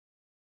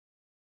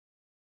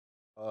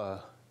Uh,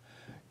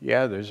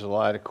 yeah, there's a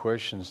lot of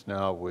questions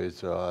now with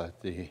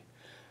the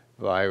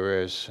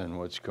virus and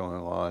what's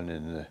going on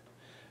in the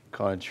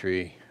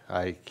country.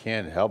 I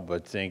can't help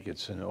but think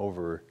it's an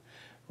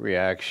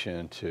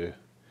overreaction to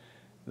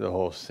the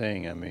whole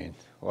thing. I mean,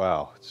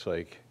 wow, it's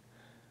like,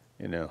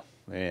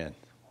 man,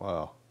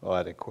 wow, a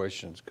lot of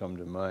questions come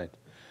to mind.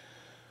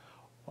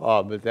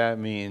 But that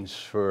means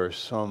for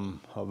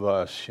some of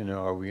us,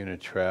 are we going to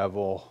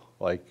travel?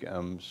 Like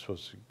I'm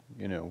supposed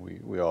to,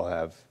 we all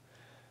have.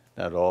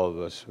 Not all of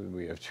us,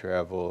 we have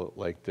travel,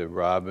 like the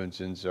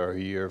Robinsons are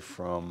here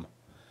from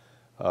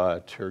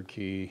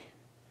Turkey.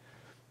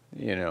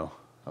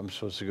 I'm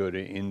supposed to go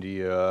to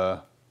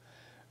India.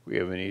 We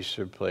have an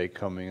Easter play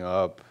coming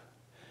up.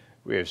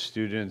 We have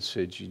students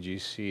at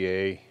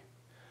GGCA,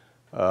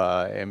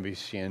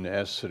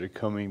 NBCNS that are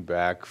coming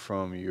back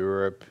from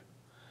Europe,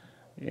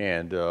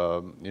 and,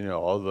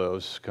 all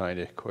those kind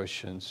of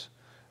questions.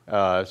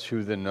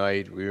 Through the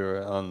night, we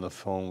were on the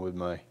phone with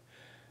my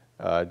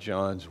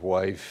John's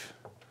wife,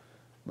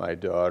 my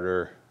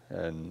daughter,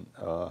 and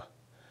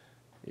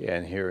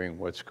hearing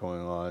what's going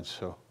on.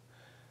 So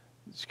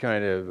it's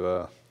kind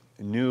of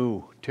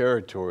new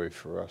territory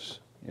for us,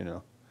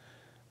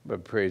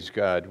 But praise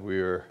God,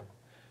 we're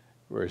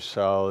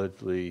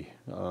solidly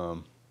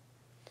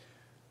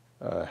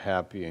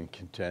happy and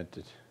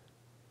contented.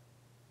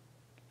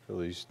 At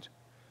least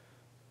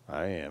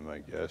I am, I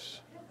guess.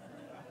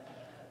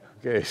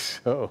 Okay,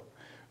 so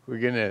we're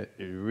going to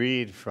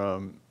read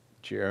from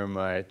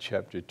Jeremiah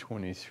chapter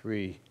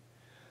 23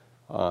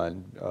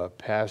 on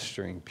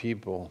pastoring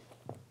people.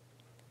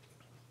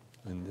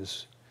 And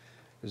this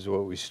is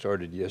what we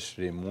started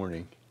yesterday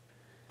morning.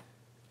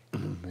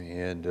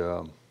 And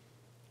how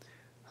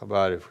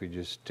about if we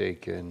just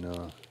take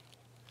and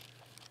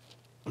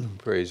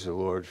praise the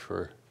Lord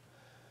for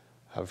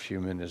a few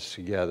minutes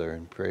together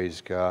and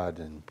praise God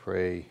and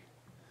pray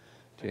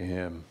to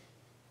Him.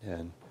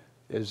 And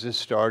has this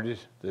started,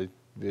 the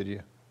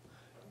video?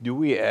 Do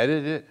we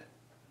edit it?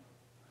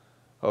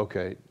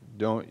 Okay.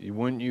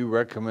 Wouldn't you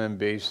recommend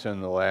based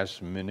on the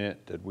last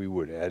minute that we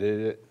would edit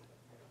it?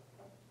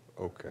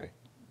 Okay.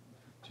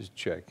 Just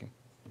checking.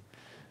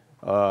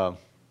 How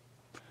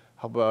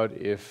about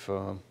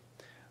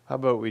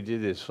we do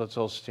this? Let's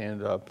all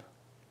stand up.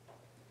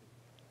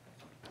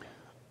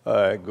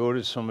 Go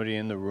to somebody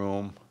in the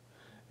room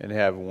and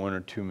have 1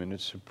 or 2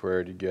 minutes of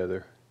prayer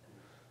together.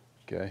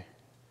 Okay?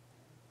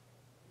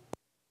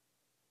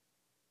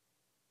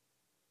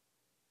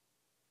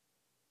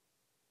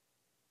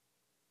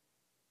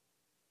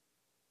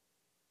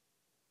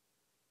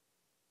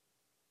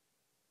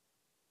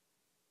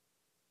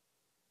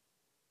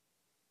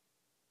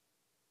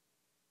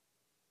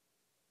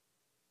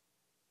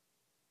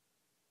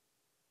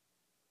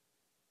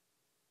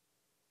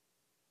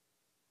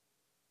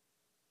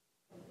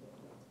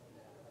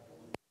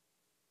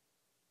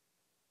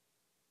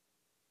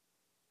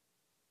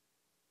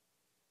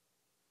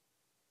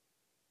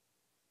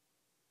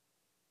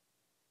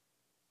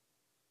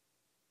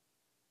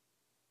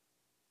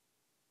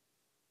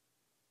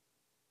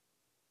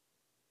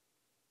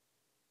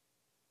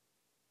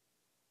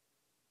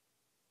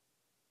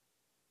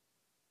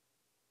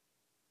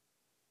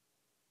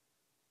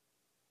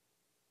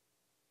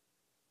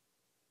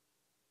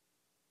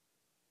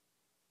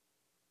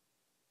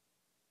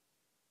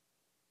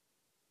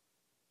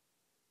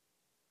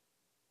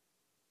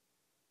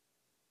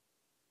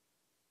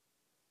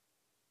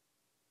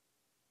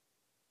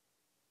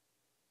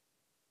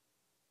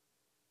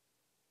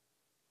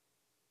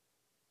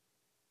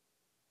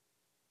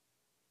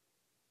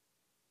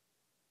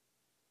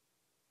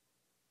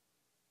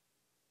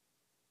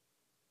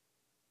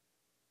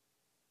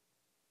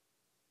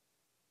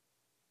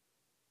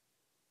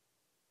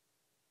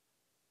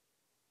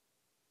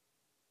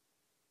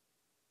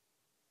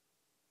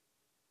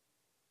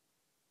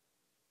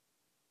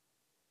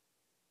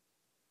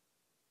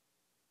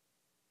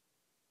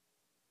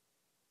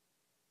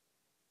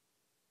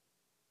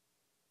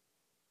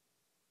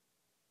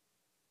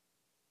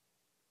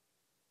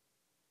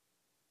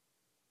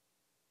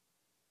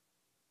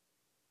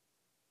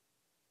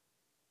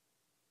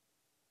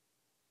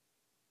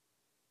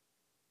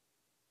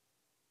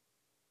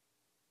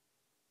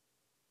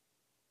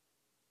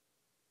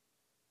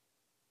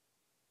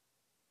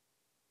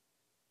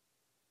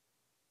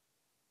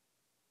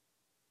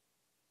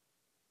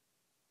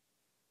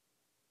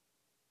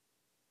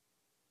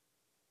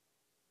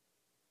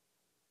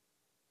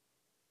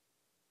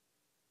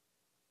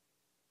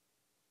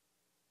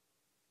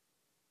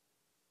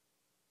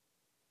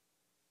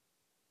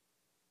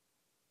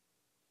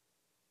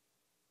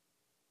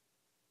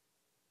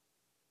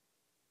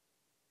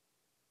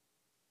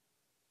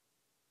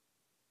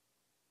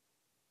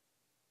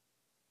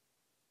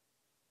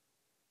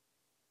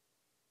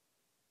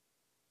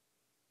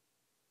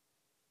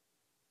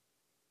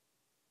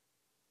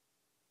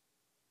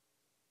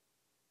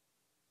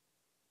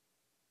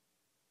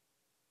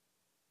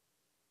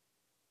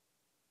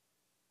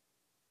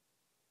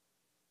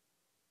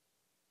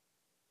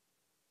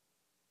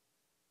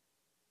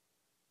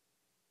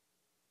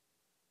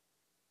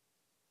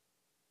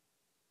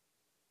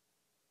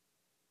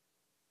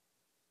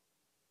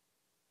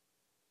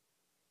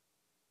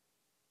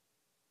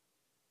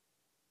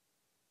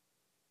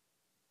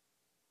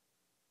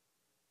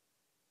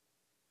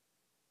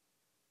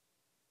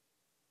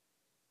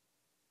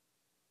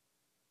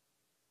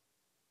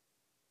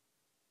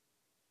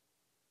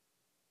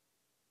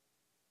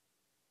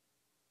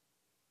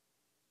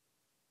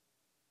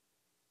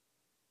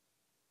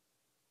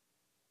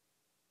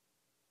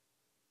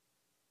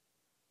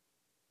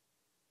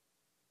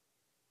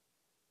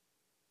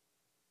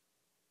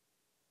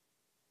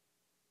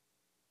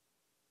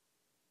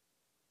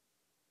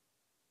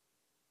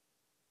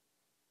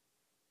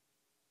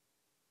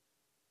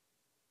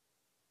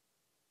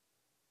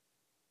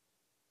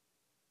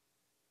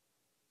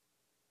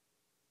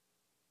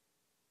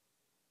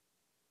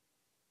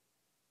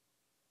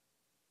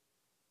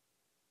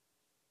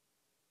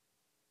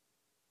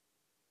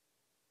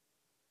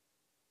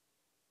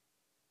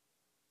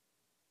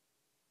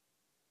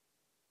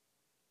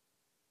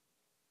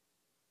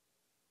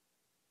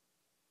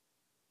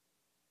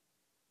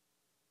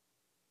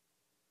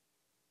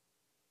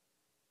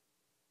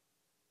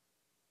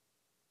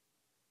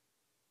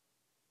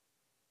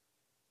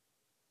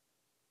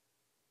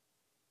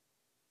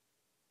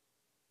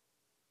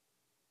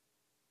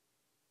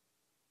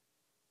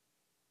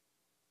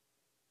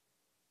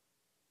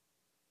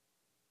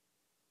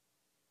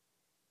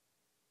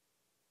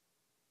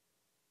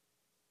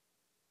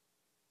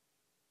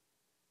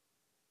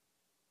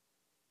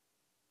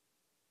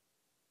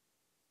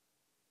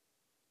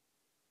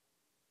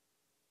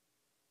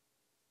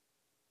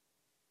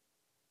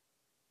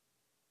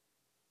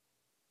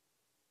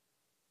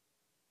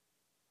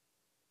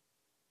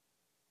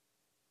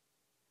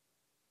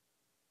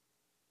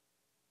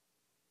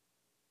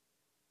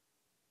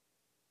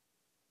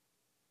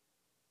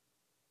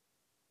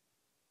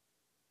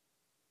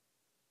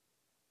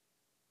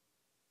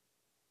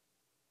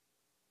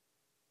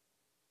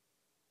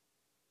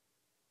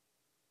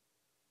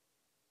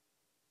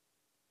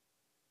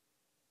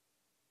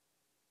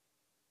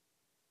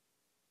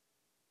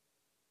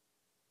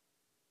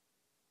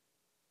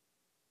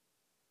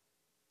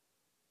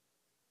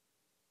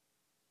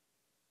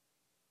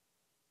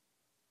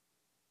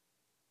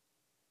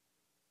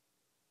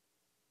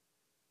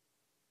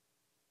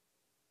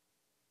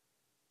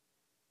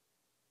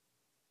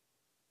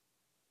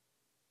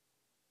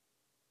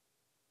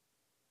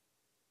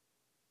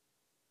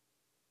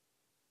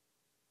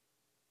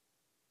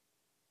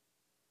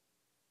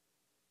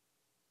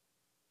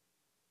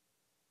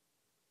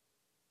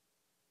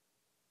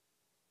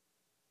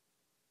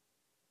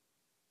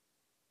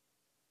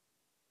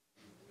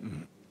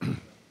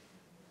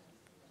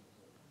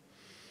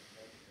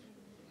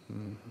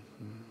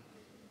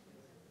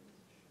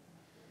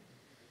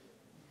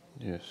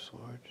 Yes,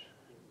 Lord.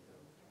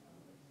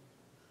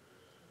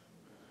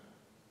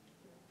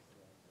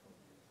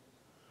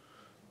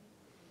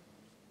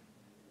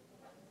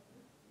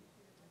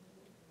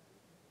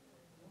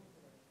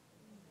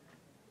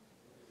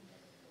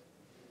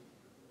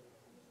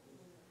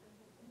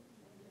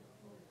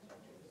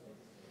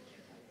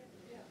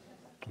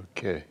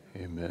 Okay,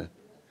 amen.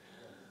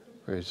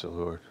 Praise the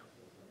Lord.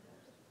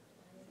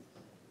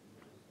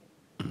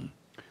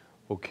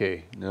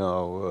 Okay,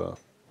 now,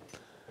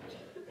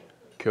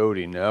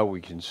 Cody, now we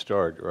can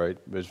start, right?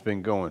 It's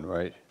been going,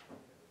 right?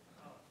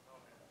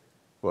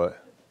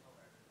 What?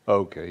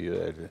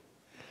 Okay,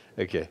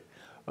 okay.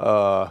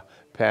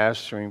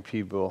 Pastoring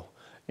people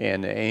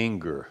and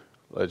anger.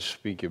 Let's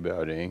speak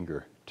about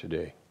anger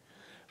today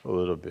a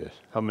little bit.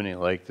 How many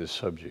like this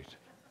subject?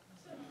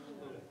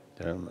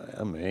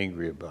 I'm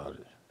angry about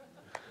it.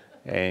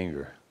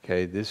 Anger.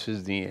 Okay, this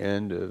is the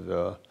end of,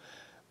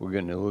 we're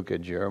going to look at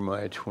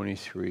Jeremiah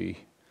 23,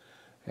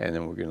 and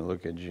then we're going to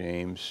look at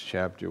James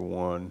chapter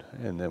 1,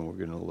 and then we're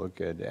going to look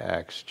at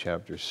Acts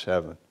chapter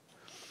 7,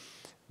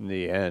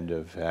 the end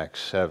of Acts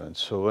 7.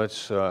 So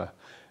let's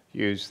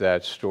use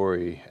that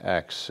story,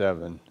 Acts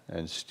 7,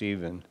 and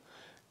Stephen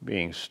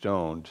being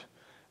stoned,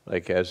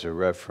 like as a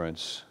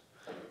reference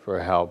for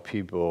how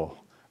people,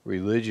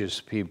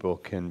 religious people,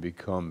 can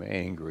become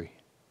angry.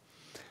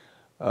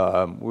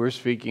 We're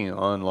speaking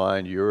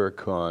online,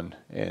 Eurocon,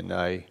 and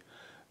I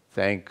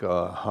thank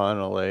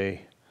Hanale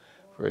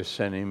for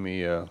sending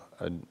me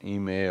an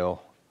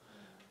email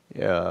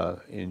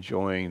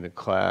enjoying the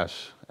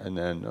class. And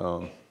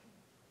then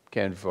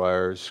Ken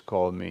Fires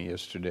called me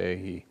yesterday.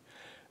 He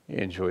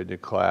enjoyed the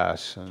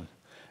class, and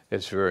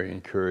it's very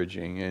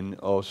encouraging. And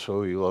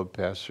also he loved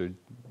Pastor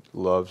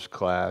Love's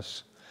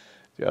class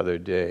the other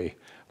day.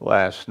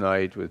 Last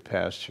night with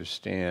Pastor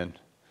Stan,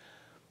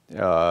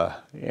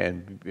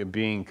 and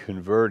being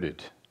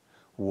converted.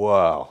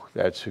 Wow,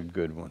 that's a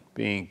good one.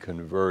 Being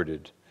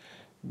converted,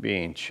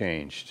 being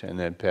changed. And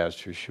then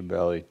Pastor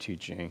Schaller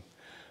teaching,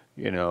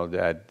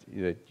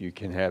 that you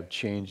can have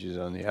changes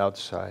on the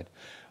outside,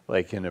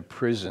 like in a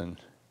prison,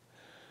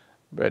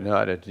 but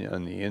not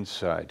on the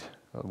inside,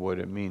 of what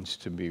it means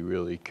to be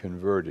really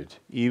converted.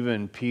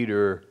 Even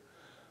Peter,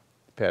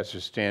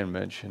 Pastor Stan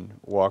mentioned,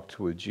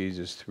 walked with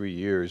Jesus 3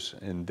 years,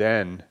 and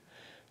then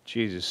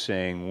Jesus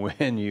saying,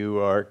 when you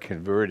are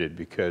converted,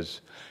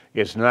 because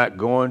it's not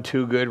going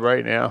too good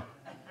right now,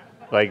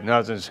 like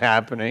nothing's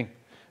happening.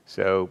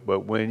 So,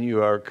 but when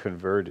you are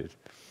converted,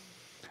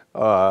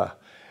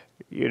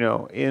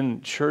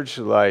 in church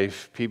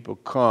life, people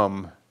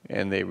come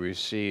and they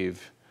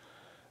receive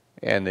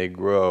and they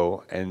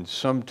grow. And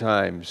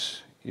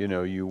sometimes,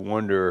 you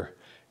wonder,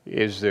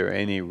 is there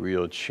any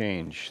real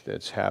change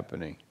that's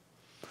happening?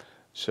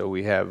 So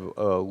we have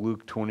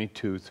Luke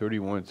 22,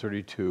 31,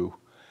 32.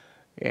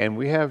 And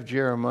we have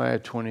Jeremiah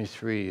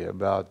 23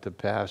 about the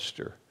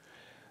pastor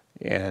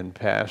and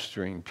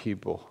pastoring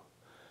people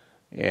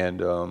and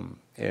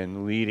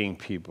leading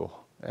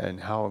people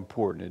and how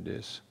important it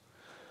is.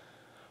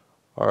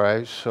 All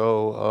right,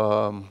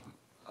 so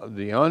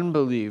the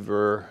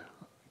unbeliever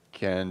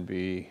can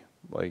be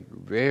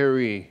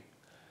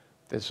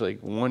that's like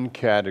one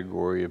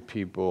category of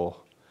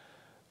people.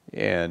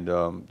 And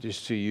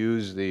just to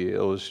use the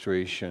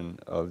illustration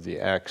of the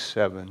Acts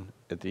 7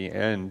 at the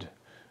end,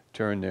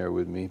 turn there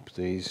with me,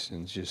 please,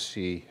 and just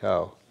see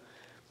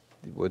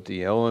what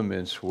the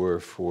elements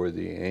were for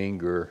the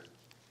anger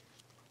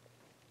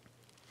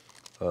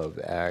of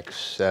Acts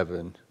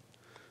 7.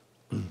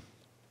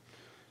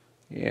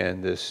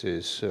 And this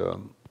is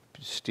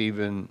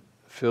Stephen,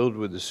 filled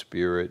with the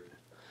Spirit,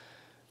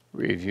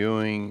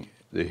 reviewing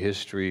the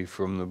history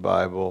from the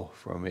Bible,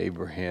 from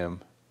Abraham,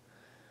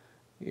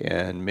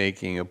 and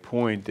making a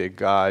point that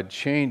God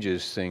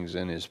changes things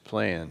in his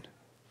plan.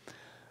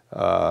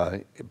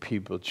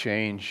 People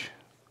change,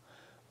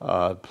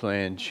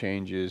 plan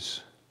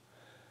changes.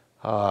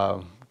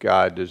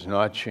 God does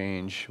not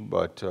change,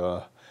 but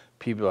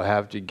people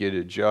have to get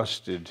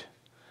adjusted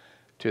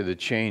to the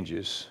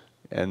changes.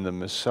 And the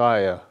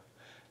Messiah,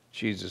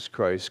 Jesus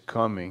Christ,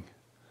 coming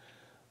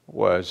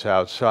was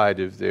outside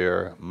of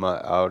their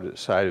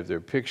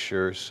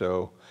picture.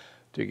 So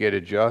to get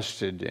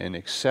adjusted and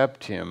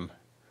accept him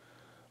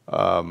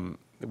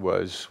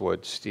was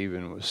what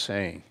Stephen was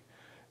saying.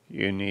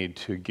 You need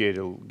to get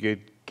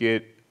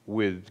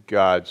with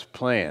God's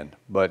plan.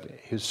 But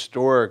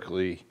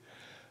historically,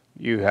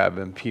 you have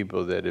been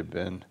people that have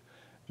been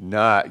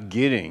not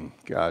getting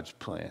God's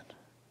plan.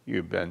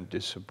 You've been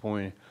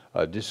disobedient.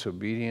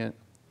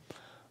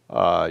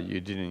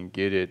 You didn't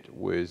get it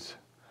with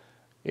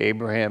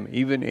Abraham.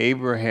 Even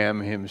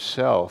Abraham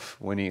himself,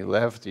 when he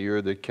left the Ur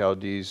of the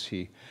Chaldees,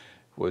 he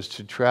was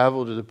to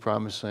travel to the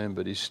Promised Land,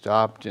 but he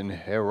stopped in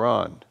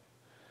Haran.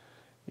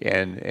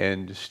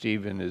 And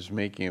Stephen is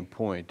making a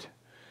point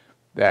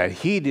that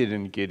he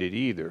didn't get it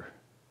either,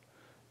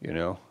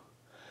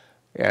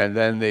 And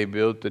then they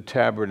built the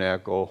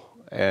tabernacle,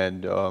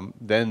 and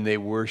then they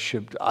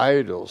worshipped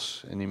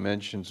idols. And he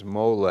mentions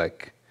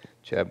Molech,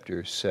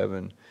 chapter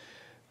 7,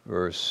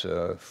 verse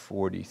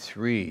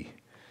 43.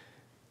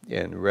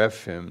 and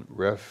Remphan,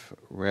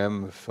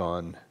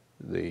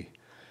 the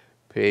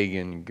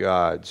pagan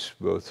gods,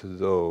 both of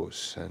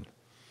those, and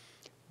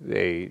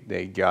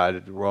they got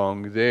it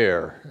wrong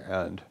there.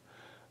 And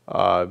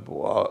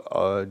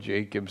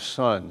Jacob's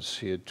sons,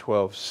 he had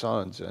 12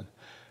 sons, and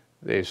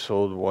they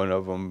sold one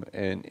of them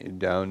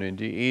down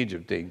into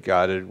Egypt. They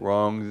got it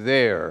wrong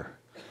there.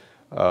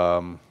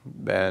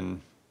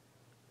 Then,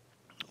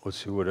 let's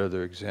see what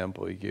other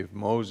example he gave.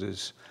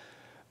 Moses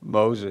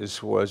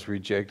was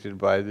rejected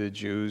by the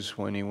Jews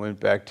when he went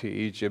back to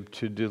Egypt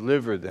to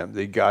deliver them.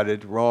 They got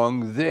it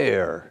wrong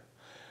there.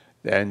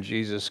 Then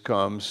Jesus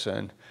comes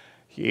and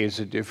he is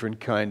a different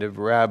kind of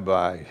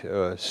rabbi,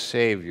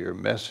 savior,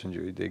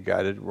 messenger. They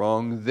got it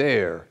wrong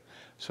there.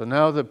 So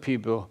now the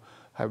people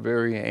are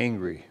very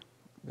angry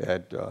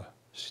at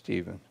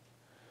Stephen.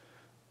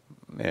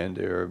 And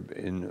there are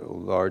in a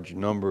large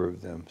number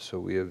of them. So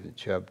we have in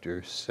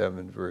chapter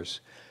 7, verse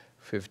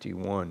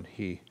 51,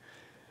 he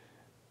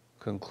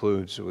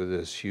concludes with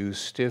this: you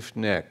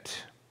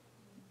stiff-necked.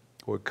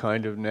 What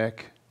kind of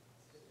neck?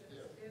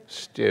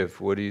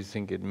 Stiff. What do you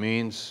think it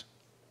means?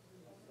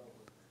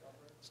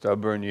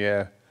 Stubborn,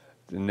 yeah.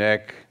 The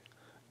neck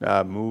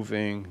not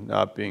moving,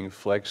 not being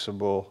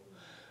flexible.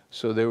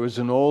 So there was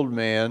an old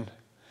man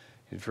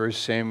in 1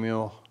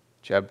 Samuel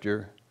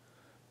chapter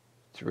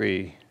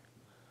 3,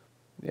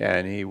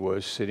 and he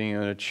was sitting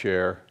on a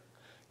chair.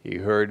 He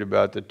heard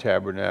about the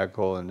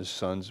tabernacle and the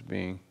sons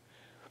being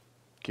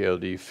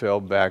killed. He fell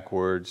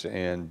backwards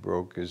and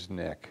broke his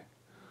neck.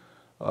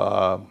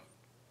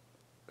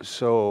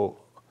 So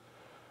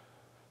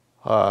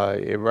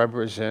it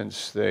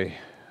represents the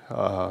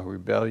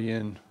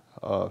rebellion,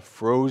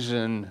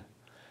 frozen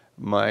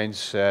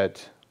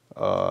mindset.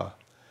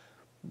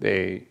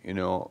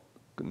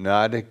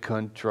 Not a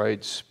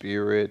contrite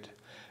spirit,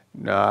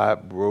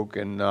 not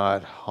broken,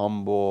 not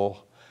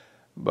humble,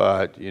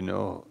 but,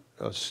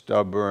 a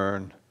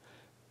stubborn,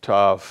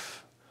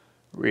 tough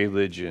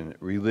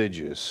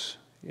religious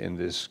in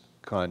this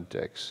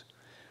context.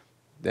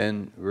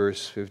 Then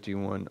verse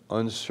 51,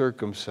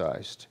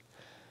 uncircumcised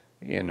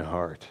in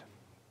heart.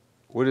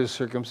 What does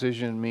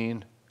circumcision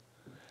mean?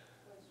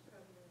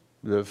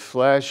 The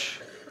flesh.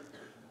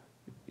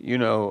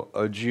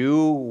 A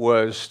Jew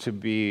was to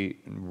be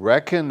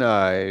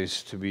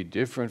recognized to be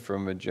different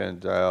from a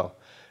Gentile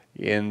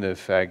in the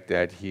fact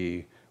that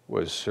he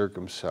was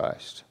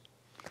circumcised.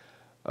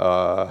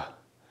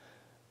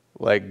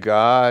 Like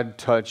God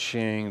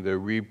touching the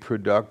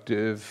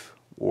reproductive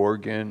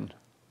organ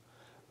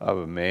of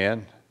a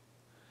man,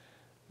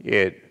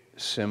 it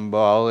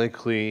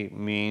symbolically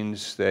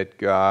means that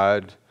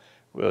God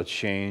will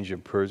change a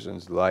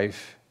person's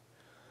life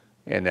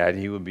and that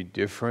he will be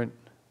different.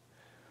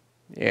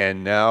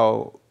 And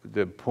now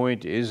the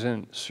point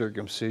isn't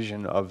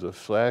circumcision of the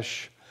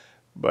flesh,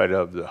 but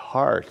of the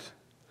heart.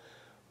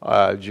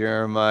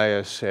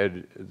 Jeremiah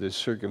said the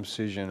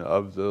circumcision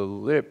of the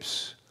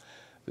lips,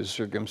 the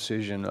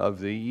circumcision of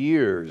the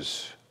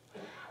ears,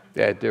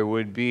 that there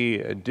would be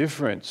a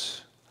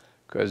difference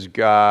because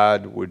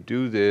God would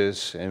do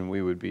this and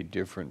we would be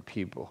different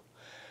people.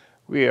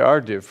 We are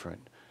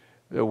different.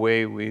 The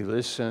way we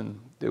listen,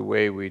 the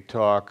way we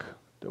talk,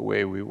 the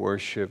way we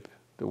worship,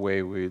 the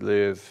way we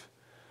live,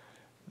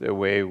 the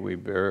way we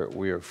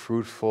are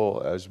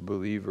fruitful as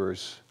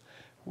believers.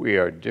 We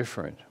are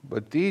different.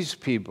 But these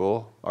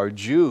people are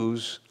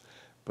Jews,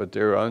 but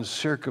they're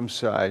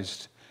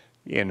uncircumcised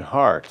in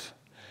heart.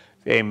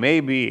 They may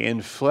be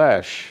in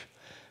flesh,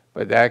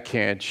 but that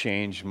can't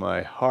change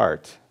my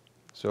heart.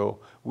 So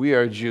we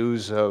are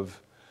Jews we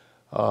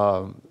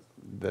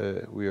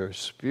are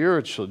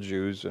spiritual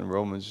Jews in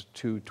Romans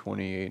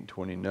 2:28 and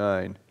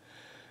 29.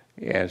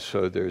 And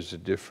so there's a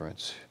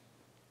difference.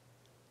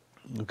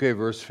 Okay,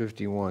 verse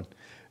 51.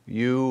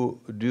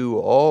 You do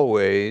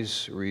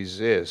always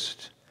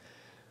resist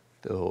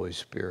the Holy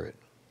Spirit.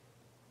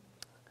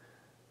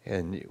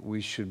 And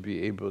we should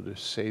be able to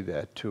say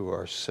that to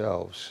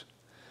ourselves.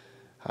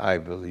 I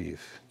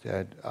believe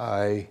that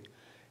I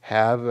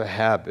have a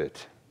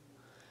habit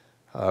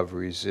of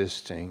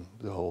resisting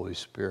the Holy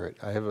Spirit.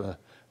 I have a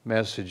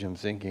message I'm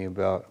thinking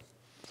about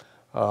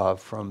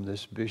from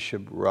this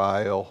Bishop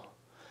Ryle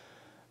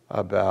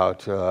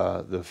about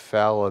the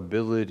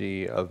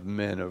fallibility of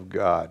men of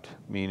God,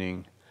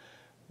 meaning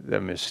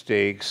the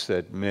mistakes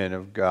that men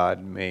of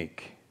God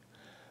make,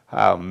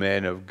 how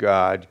men of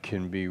God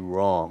can be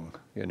wrong,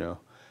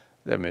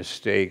 the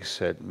mistakes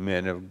that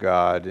men of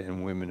God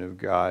and women of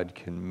God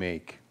can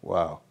make.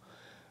 Wow.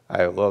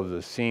 I love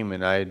the theme,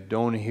 and I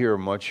don't hear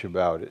much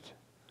about it,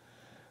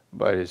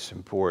 but it's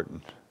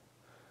important.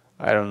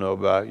 I don't know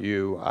about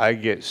you. I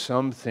get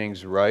some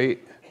things right,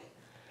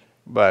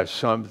 but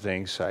some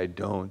things I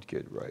don't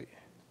get right.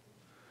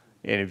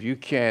 And if you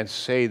can't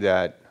say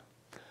that,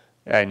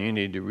 then you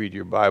need to read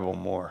your Bible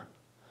more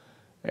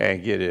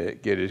and get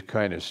it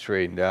kind of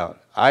straightened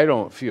out. I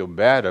don't feel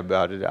bad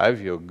about it. I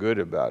feel good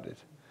about it,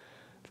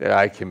 that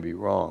I can be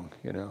wrong,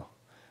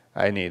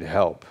 I need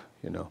help,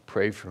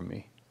 pray for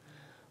me,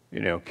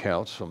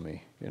 counsel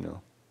me,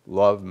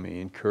 love me,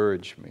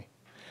 encourage me.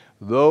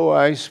 Though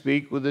I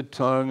speak with the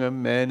tongue of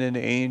men and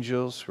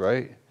angels,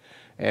 right,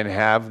 and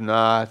have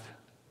not,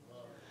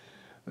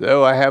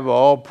 though I have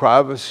all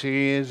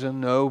prophecies and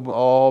know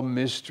all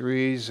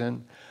mysteries,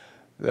 and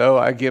though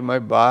I give my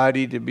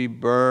body to be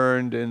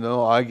burned, and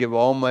though I give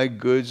all my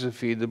goods to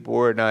feed the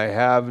poor, and I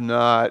have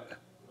not,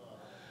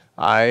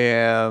 I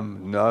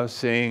am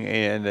nothing,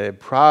 and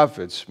it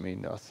profits me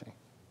nothing.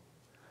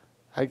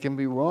 I can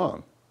be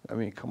wrong. I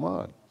mean, come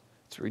on.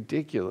 It's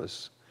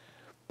ridiculous.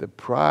 The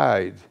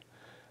pride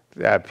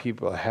that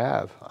people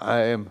have. I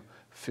am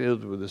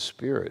filled with the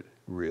Spirit.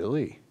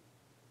 Really?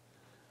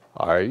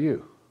 Are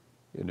you?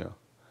 You know,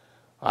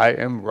 I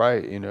am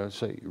right. You know,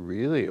 it's like,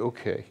 really?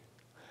 Okay.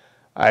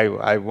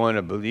 I want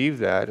to believe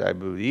that. I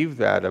believe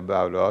that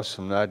about us.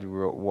 I'm not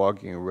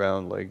walking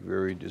around like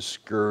very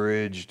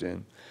discouraged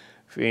and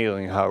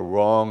feeling how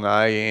wrong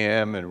I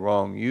am and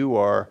wrong you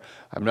are.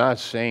 I'm not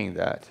saying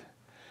that.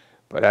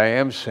 But I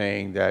am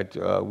saying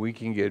that we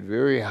can get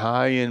very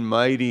high and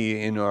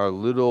mighty in our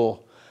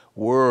little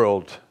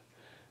world,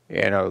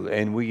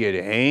 and we get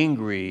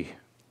angry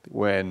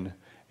when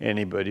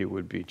anybody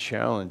would be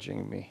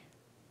challenging me.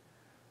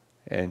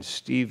 And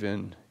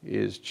Stephen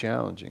is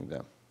challenging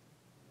them.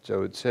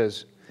 So it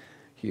says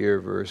here,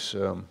 verse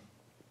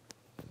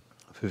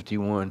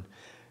 51,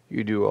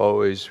 you do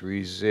always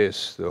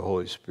resist the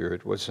Holy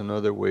Spirit. What's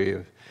another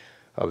way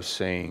of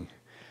saying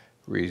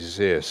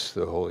resist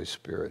the Holy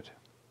Spirit?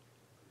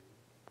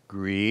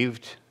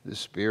 Grieved the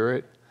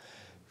Spirit,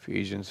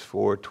 Ephesians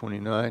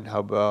 4:29. How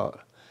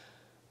about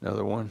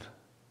another one?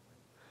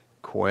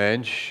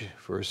 Quench,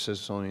 1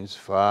 Thessalonians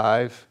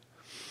 5,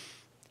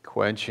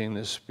 quenching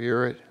the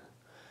Spirit.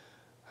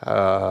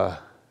 Let's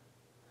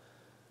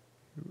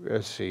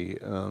see.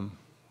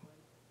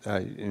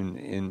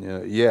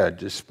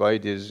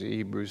 Despite his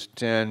Hebrews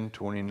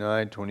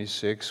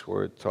 10:29-26,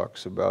 where it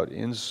talks about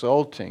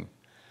insulting.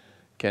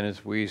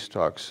 Kenneth Weiss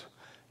talks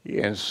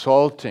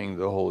insulting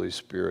the Holy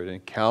Spirit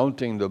and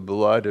counting the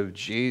blood of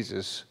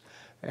Jesus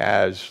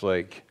as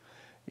like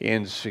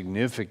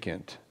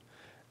insignificant,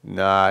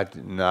 not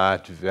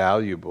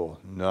valuable,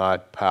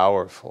 not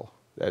powerful.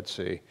 That's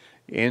a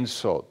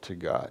insult to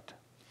God.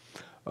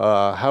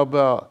 How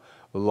about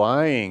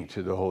lying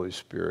to the Holy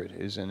Spirit?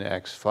 Is in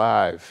Acts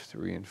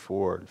 5:3 and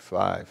 4 and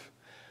 5.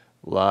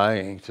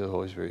 Lying to the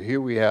Holy Spirit. Here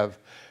we have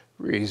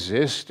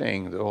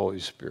resisting the Holy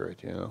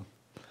Spirit, you know.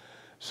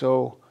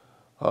 So,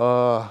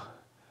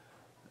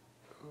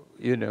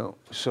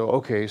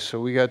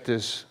 so we got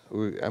this.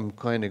 I'm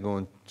kind of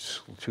going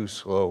too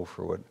slow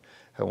for what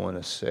I want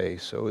to say.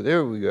 So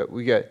there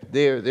we got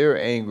they're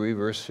angry,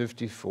 verse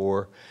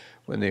 54.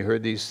 When they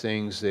heard these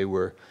things, they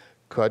were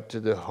cut to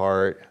the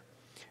heart,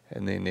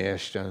 and they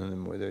gnashed on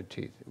them with their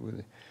teeth.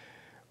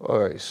 All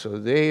right, so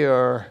they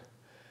are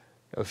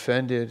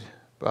offended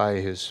by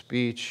his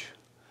speech.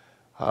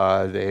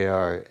 They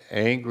are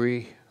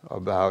angry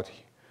about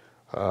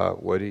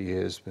what he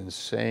has been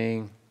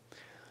saying.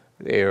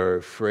 They are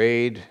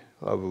afraid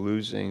of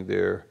losing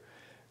their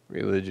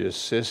religious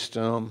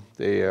system.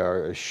 They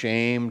are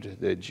ashamed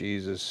that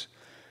Jesus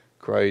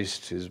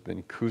Christ has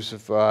been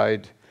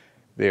crucified.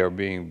 They are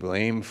being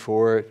blamed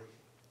for it,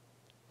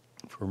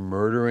 for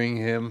murdering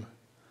him.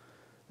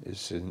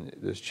 It's in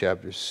this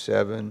chapter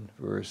 7,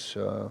 verse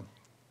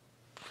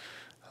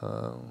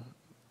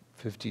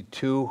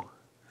 52.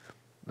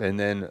 And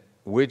then,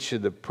 which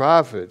of the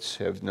prophets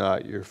have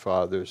not your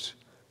fathers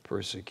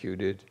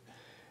persecuted?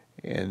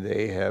 And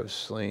they have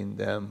slain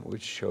them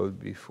which showed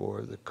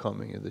before the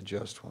coming of the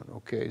just one.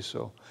 Okay,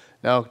 so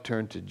now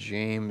turn to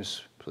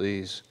James,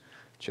 please,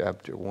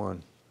 chapter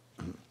 1.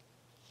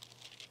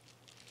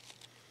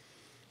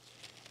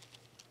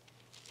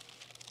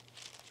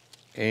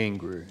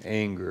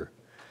 Anger,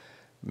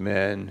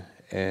 men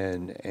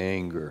and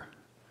anger.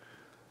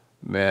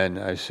 Men,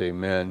 I say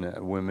men,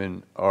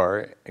 women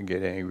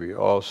get angry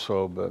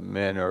also, but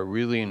men are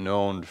really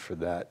known for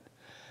that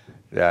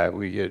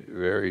we get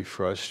very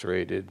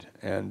frustrated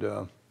and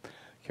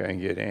can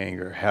get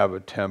anger, have a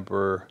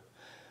temper,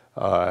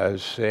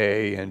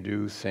 say and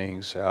do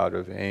things out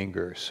of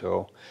anger.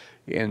 So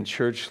in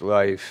church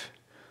life,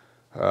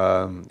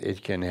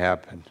 it can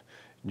happen.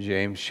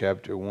 James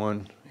chapter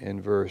 1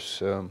 and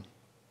verse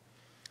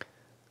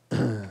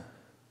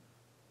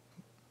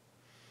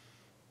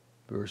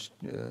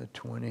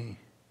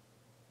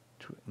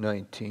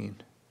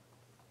 19.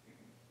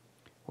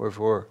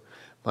 Wherefore,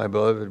 my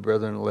beloved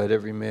brethren, let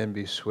every man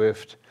be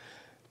swift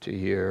to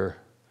hear,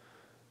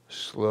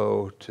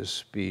 slow to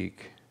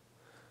speak,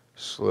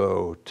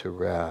 slow to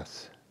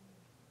wrath.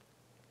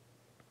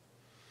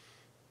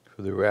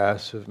 For the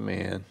wrath of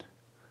man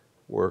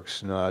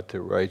works not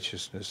the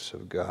righteousness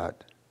of God.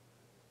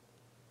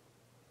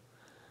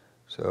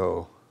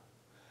 So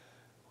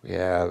we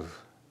have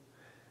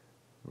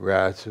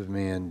wrath of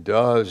man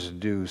does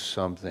do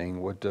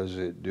something. What does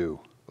it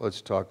do?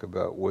 Let's talk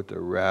about what the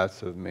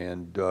wrath of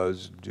man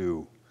does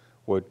do.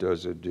 What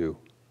does it do?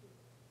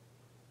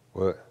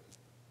 What?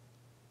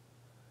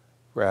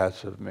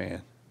 Wrath of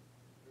man.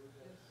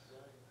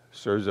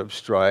 Stirs up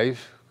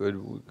strife.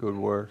 Good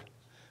word.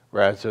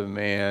 Wrath of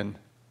man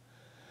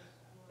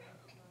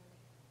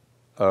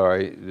all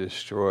right,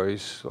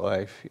 destroys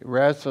life.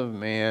 Wrath of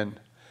man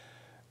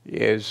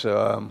is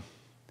a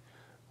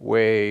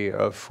way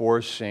of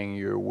forcing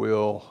your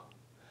will.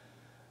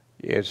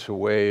 It's a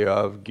way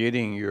of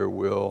getting your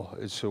will.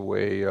 It's a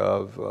way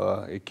of,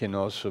 it can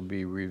also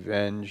be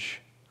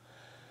revenge.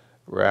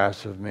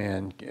 Wrath of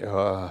man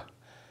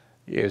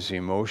is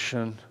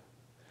emotion.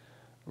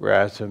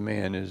 Wrath of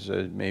man is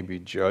maybe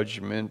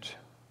judgment.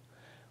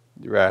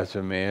 The wrath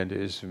of man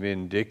is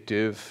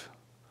vindictive.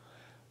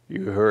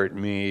 You hurt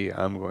me,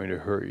 I'm going to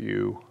hurt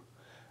you.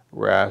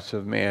 Wrath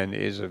of man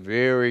is a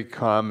very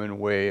common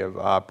way of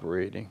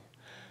operating.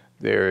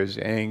 There is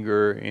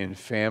anger in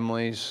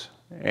families,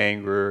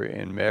 anger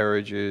in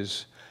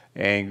marriages,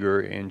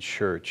 anger in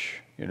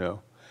church,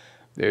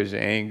 There's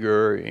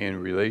anger in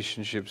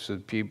relationships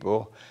with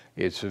people.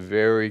 It's a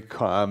very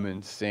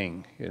common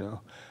thing,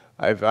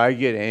 If I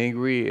get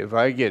angry, if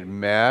I get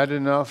mad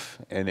enough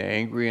and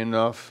angry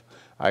enough,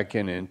 I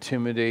can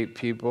intimidate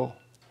people.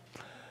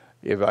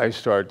 If I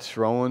start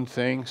throwing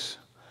things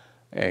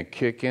and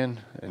kicking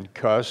and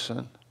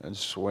cussing and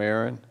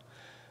swearing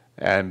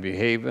and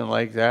behaving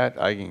like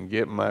that, I can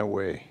get my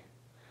way.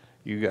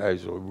 You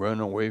guys will run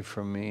away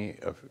from me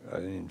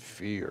in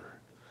fear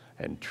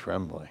and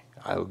trembling.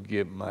 I will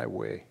get my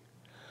way.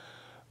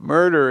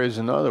 Murder is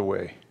another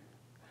way.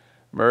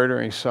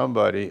 Murdering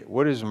somebody.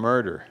 What is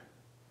murder?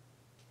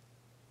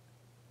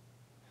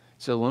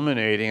 It's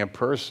eliminating a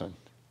person.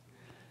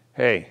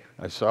 Hey,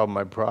 I solved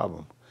my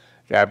problem.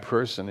 That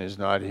person is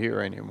not here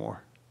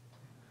anymore.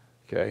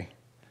 Okay?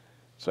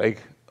 It's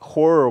like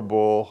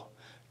horrible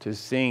to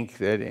think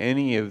that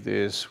any of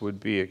this would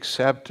be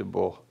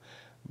acceptable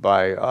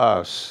by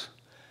us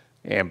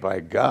and by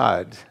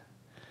God,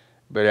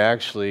 but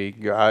actually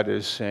God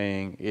is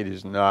saying it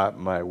is not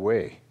my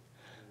way.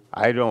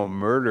 I don't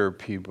murder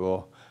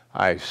people,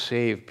 I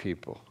save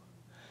people.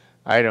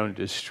 I don't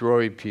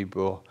destroy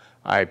people,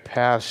 I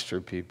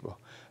pastor people.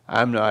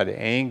 I'm not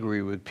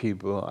angry with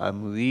people,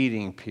 I'm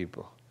leading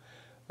people.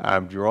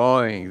 I'm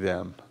drawing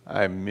them,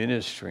 I'm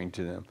ministering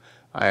to them,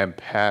 I am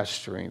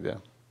pastoring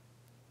them.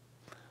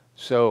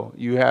 So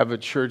you have a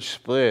church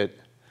split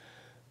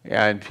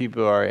and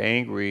people are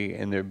angry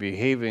and they're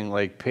behaving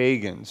like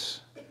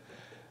pagans.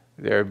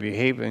 They're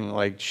behaving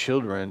like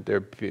children.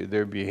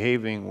 They're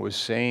behaving with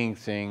saying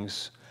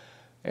things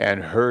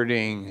and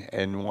hurting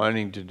and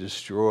wanting to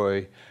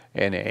destroy.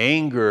 And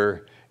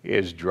anger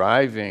is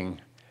driving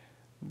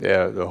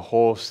the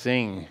whole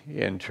thing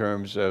in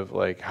terms of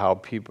like how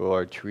people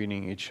are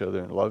treating each other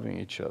and loving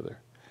each other.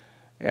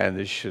 And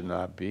this should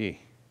not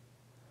be.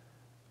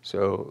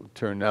 So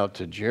turn now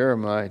to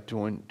Jeremiah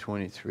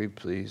 23,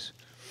 please.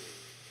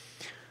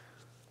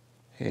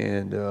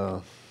 And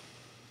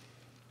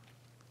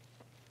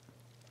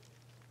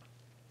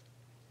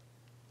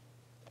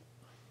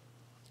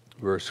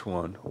verse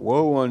 1.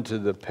 Woe unto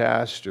the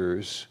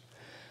pastors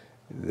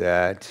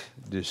that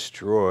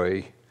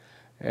destroy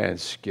and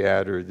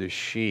scatter the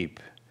sheep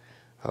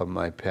of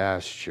my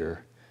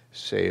pasture,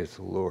 saith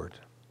the Lord.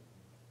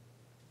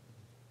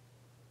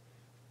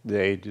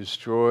 They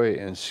destroy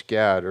and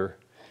scatter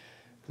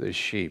the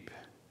sheep.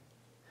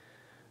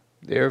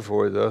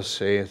 Therefore, thus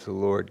saith the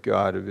Lord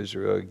God of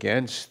Israel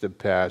against the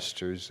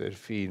pastors that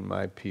feed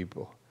my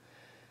people.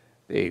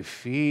 They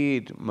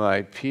feed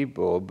my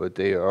people, but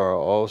they are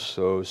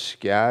also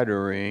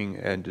scattering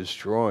and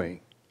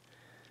destroying.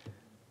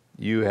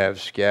 You have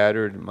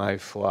scattered my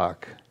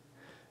flock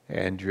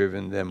and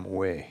driven them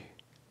away,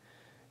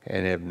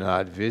 and have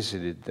not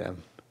visited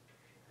them.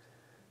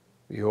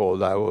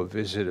 Behold, I will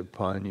visit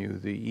upon you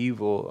the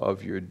evil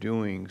of your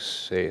doings,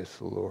 saith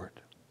the Lord.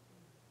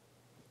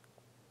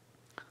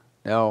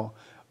 Now,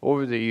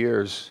 over the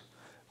years,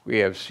 we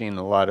have seen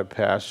a lot of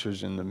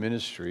pastors in the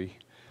ministry,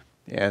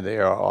 and they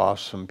are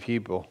awesome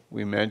people.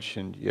 We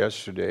mentioned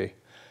yesterday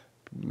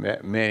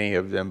many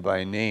of them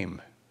by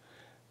name,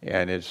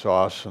 and it's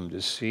awesome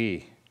to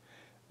see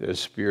the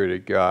Spirit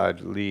of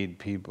God lead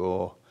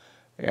people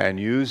and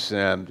use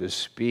them to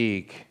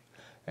speak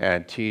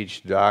and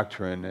teach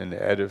doctrine and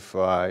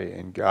edify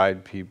and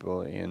guide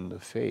people in the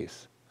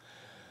faith.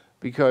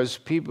 Because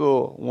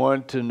people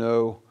want to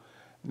know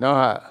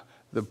not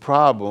the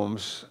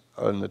problems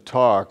and the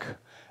talk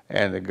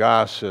and the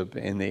gossip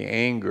and the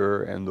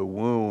anger and the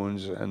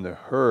wounds and the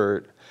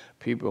hurt.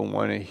 People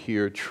want to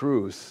hear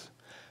truth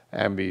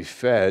and be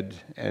fed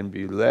and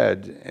be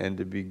led and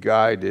to be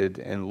guided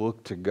and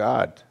look to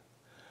God.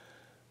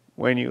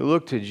 When you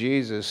look to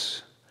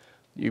Jesus,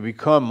 you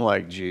become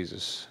like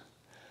Jesus.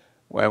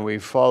 When we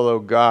follow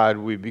God,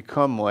 we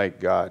become like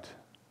God,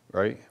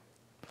 right?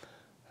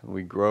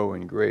 We grow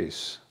in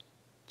grace.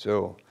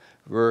 So,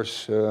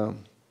 verse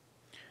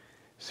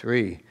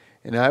 3,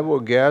 and I will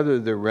gather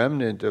the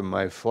remnant of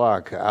my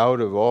flock out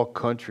of all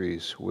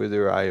countries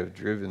whither I have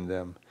driven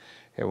them,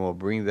 and will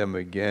bring them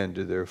again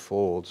to their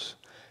folds,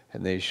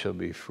 and they shall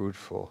be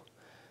fruitful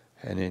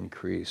and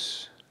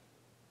increase.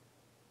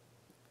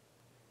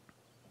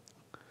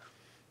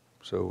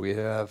 So we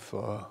have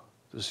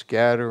the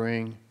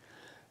scattering,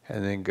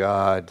 and then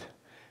God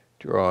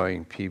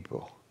drawing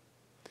people.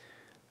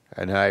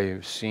 And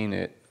I've seen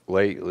it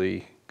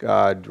lately,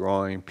 God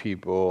drawing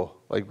people.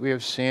 Like we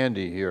have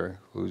Sandy here,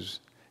 who's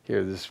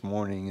here this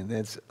morning, and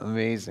that's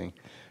amazing.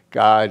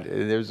 God,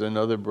 there's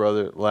another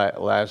brother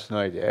last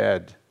night,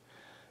 Ed,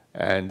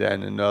 and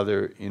then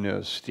another,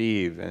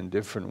 Steve, and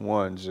different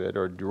ones that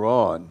are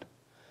drawn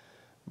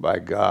by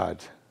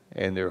God,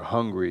 and they're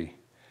hungry,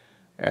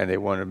 and they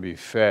want to be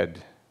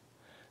fed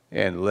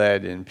and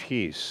led in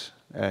peace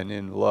and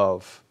in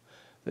love,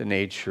 the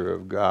nature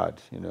of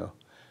God,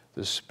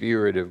 the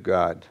Spirit of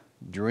God,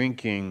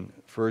 drinking,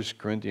 1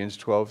 Corinthians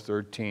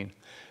 12:13,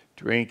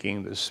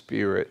 drinking the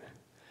Spirit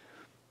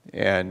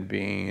and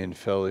being in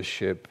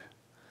fellowship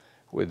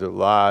with a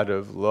lot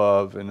of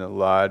love and a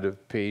lot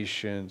of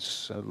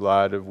patience, a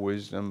lot of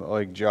wisdom,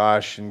 like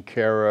Josh and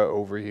Kara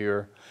over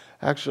here.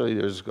 Actually,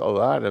 there's a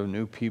lot of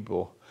new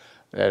people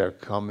that are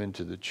coming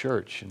to the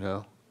church,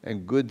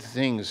 and good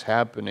things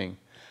happening.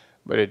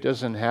 But it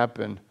doesn't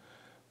happen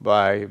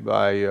by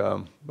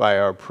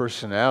our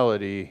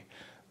personality,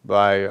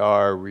 by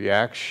our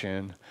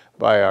reaction,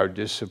 by our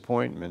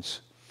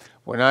disappointments.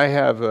 When I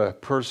have a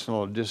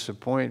personal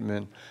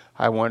disappointment,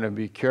 I want to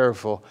be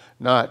careful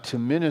not to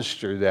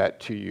minister that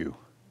to you.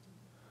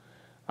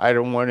 I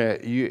don't want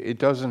to, it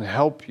doesn't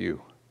help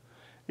you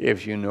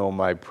if you know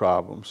my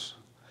problems.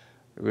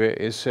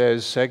 It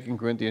says, 2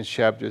 Corinthians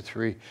chapter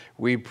 3,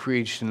 we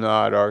preach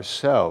not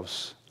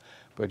ourselves,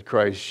 but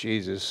Christ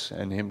Jesus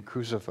and him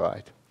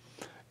crucified.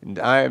 And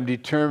I am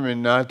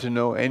determined not to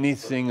know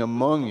anything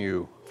among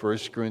you,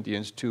 1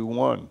 Corinthians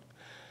 2:1,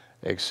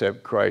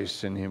 except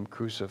Christ and him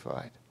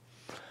crucified.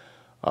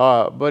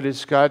 But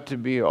it's got to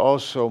be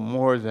also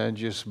more than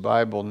just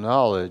Bible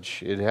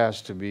knowledge. It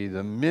has to be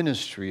the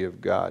ministry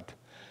of God,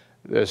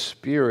 the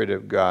Spirit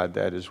of God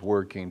that is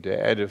working to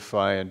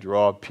edify and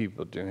draw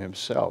people to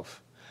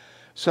himself.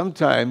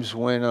 Sometimes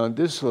when on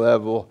this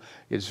level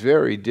it's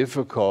very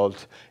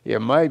difficult, it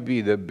might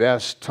be the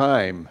best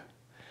time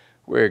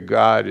where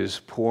God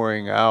is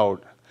pouring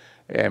out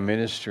and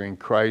ministering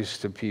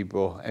Christ to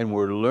people, and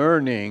we're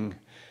learning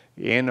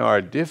in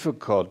our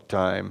difficult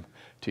time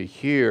to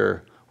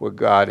hear what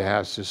God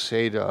has to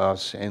say to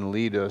us and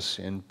lead us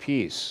in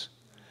peace.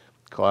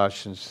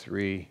 Colossians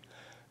 3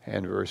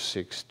 and verse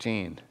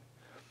 16,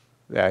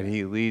 that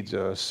he leads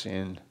us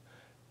in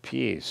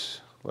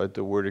peace. Let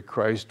the word of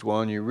Christ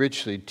dwell in you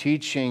richly,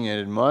 teaching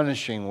and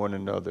admonishing one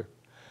another,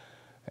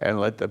 and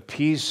let the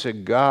peace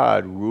of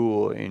God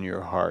rule in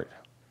your heart.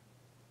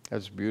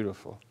 That's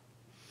beautiful.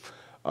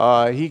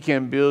 He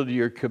can build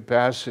your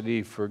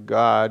capacity for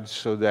God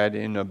so that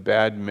in a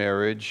bad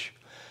marriage,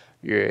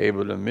 you're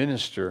able to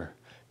minister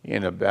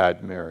in a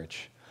bad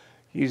marriage.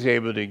 He's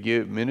able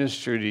to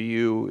minister to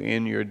you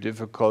in your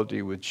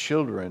difficulty with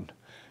children.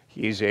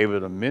 He's able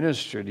to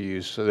minister to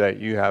you so that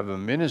you have a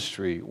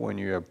ministry when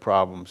you have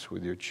problems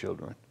with your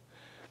children,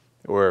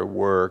 or at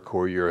work,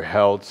 or your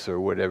health, or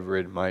whatever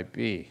it might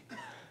be,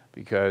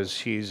 because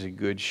he's a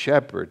good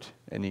shepherd,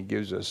 and he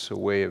gives us a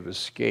way of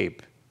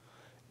escape.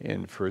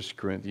 In 1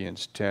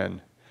 Corinthians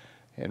 10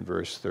 and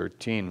verse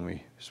 13,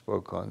 we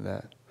spoke on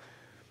that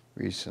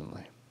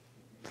recently.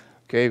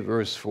 Okay,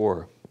 verse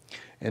 4.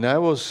 And I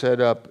will set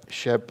up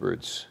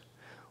shepherds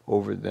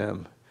over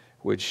them,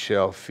 which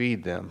shall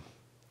feed them,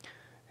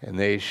 and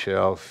they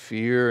shall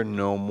fear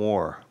no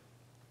more.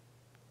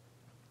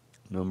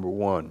 Number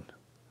one,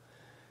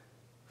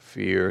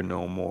 fear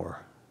no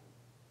more.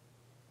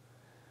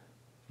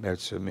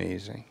 That's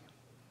amazing.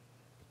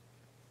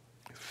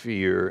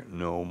 Fear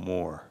no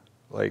more.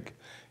 Like,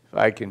 if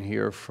I can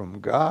hear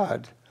from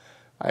God,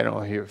 I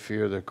don't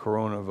fear the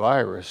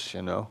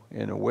coronavirus,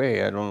 In a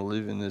way, I don't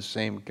live in the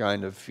same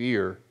kind of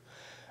fear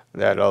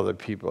that other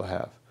people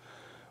have.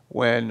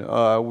 When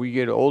we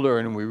get older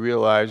and we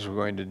realize we're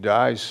going to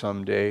die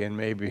someday, and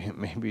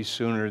maybe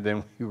sooner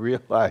than we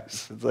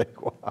realize, it's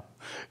like, wow,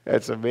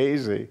 that's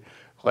amazing.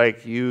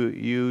 Like,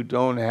 you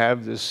don't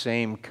have the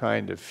same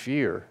kind of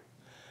fear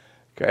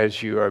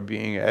because you are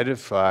being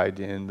edified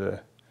in the,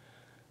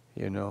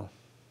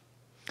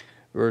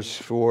 Verse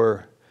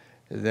 4,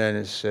 then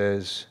it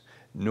says,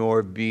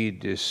 nor be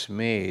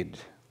dismayed,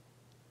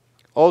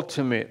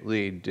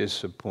 ultimately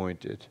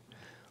disappointed,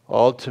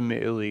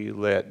 ultimately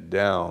let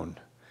down,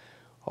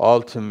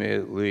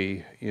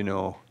 ultimately,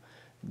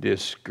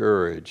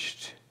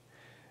 discouraged,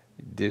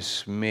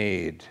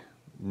 dismayed,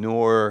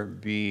 nor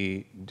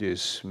be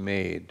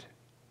dismayed.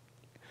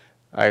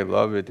 I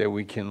love it that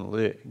we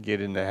can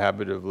get in the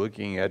habit of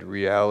looking at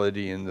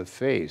reality in the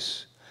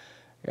face.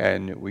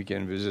 And we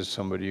can visit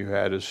somebody who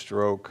had a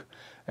stroke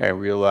and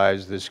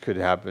realize this could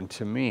happen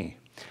to me.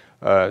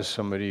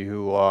 Somebody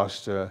who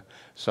lost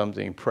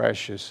something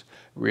precious,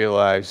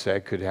 realize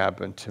that could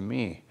happen to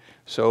me.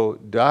 So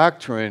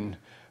doctrine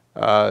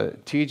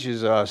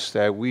teaches us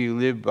that we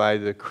live by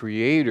the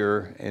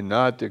Creator and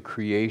not the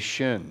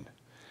creation.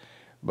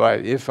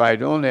 But if I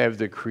don't have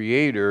the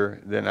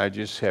Creator, then I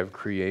just have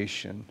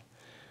creation.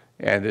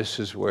 And this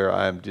is where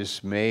I'm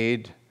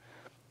dismayed,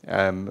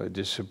 I'm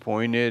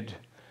disappointed,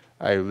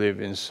 I live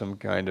in some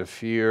kind of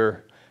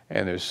fear,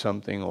 and there's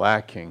something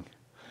lacking.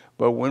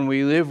 But when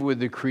we live with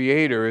the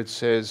Creator, it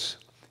says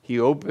He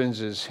opens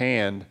his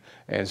hand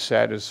and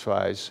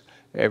satisfies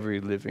every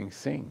living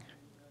thing.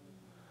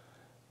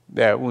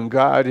 That when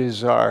God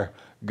is our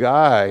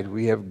guide,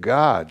 we have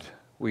God.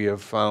 We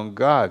have found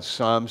God.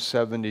 Psalm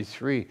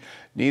 73.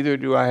 Neither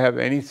do I have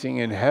anything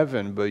in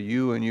heaven but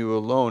you and you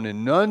alone,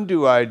 and none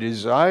do I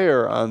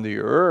desire on the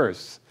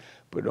earth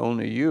but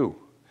only you.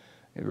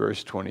 In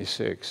verse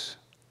 26.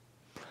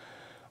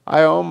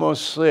 I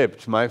almost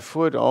slipped, my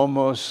foot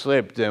almost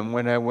slipped, and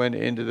when I went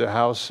into the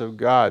house of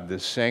God, the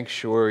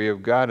sanctuary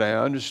of God, I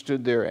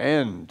understood their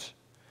end.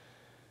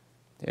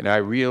 And I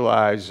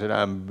realized that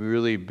I'm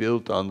really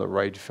built on the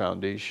right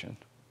foundation.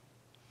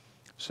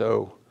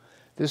 So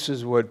this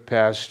is what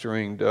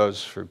pastoring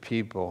does for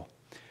people.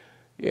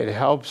 It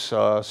helps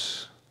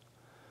us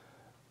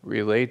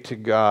relate to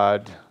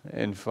God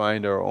and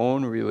find our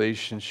own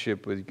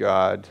relationship with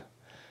God.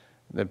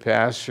 The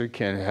pastor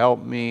can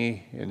help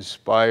me,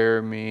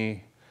 inspire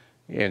me,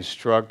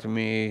 instruct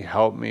me,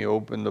 help me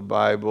open the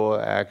Bible,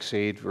 Acts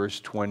 8,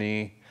 verse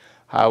 20.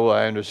 How will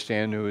I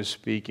understand who is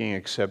speaking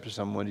except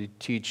somebody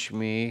teach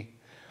me?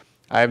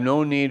 I have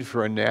no need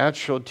for a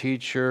natural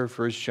teacher,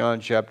 1 John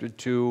chapter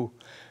 2,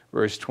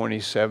 verse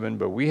 27,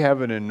 but we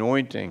have an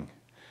anointing,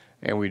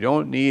 and we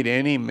don't need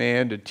any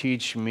man to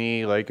teach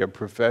me like a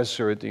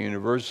professor at the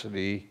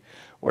university.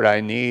 What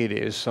I need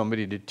is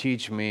somebody to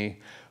teach me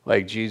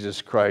like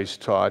Jesus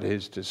Christ taught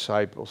his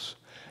disciples,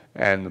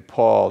 and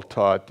Paul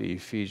taught the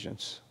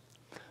Ephesians.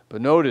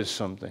 But notice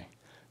something.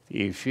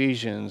 The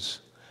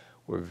Ephesians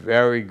were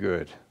very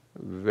good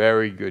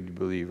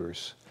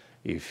believers.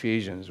 The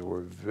Ephesians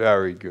were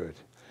very good.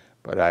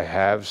 But I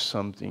have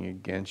something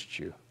against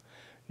you.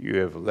 You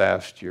have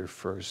left your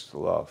first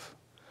love.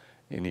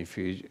 In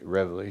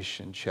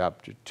Revelation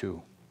chapter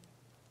 2.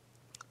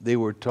 They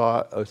were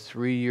taught a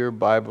 3-year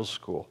Bible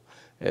school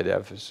at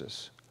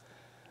Ephesus.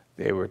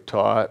 They were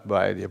taught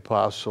by the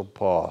Apostle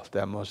Paul.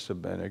 That must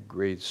have been a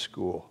great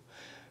school.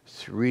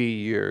 3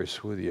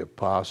 years with the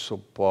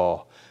Apostle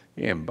Paul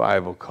in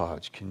Bible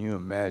college. Can you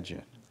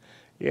imagine?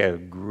 You had a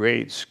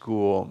great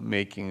school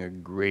making a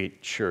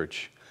great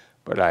church.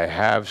 But I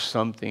have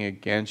something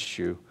against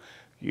you.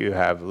 You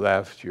have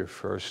left your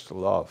first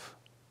love.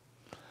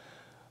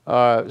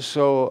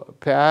 So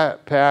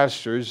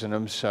pastors, and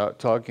I'm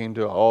talking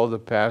to all the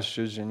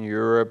pastors in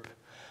Europe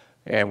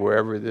and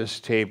wherever this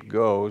tape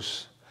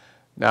goes,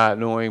 not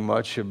knowing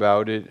much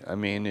about it. I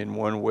mean, in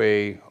one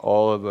way,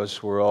 all of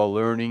us, we're all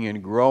learning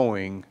and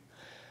growing,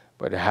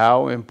 but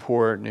how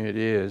important it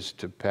is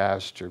to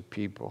pastor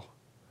people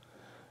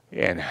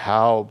and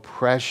how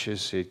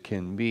precious it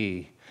can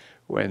be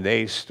when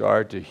they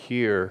start to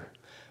hear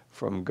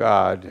from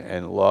God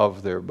and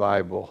love their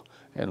Bible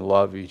and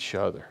love each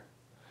other.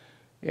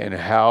 And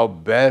how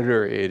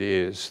better it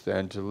is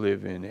than to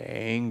live in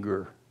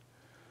anger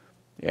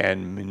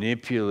and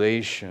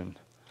manipulation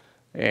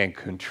and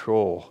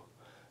control,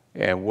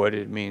 and what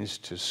it means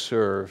to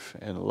serve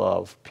and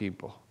love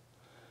people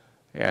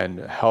and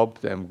help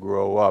them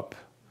grow up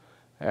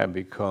and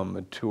become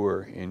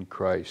mature in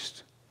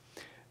Christ.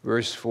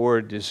 Verse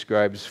 4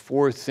 describes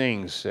 4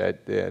 things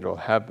that will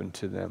happen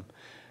to them.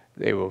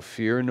 They will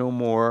fear no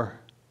more.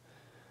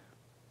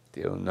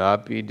 They will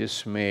not be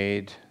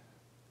dismayed.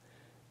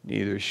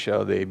 Neither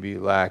shall they be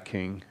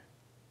lacking.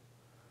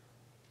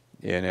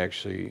 And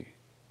actually,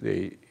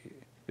 they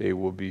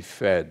will be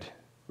fed.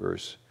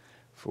 Verse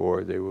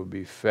 4, they will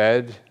be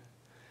fed.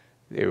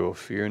 They will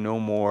fear no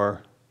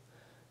more.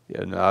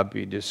 They'll not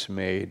be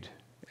dismayed,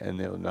 and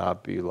they'll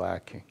not be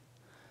lacking,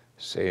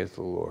 saith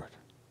the Lord.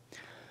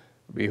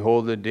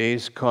 Behold, the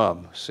days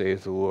come,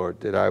 saith the Lord,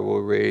 that I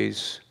will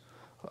raise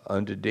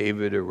unto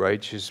David a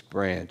righteous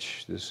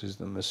branch. This is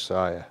the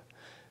Messiah.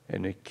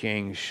 And the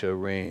king shall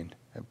reign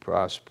and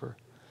prosper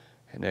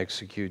and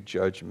execute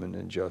judgment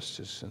and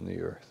justice in the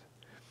earth.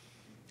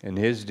 In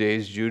his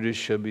days Judah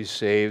shall be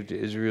saved,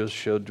 Israel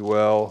shall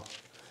dwell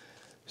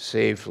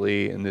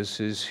safely, and this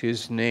is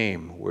his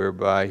name,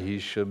 whereby he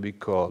shall be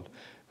called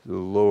the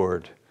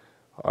Lord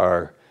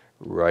our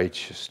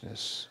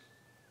righteousness.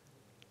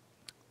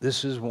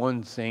 This is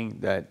one thing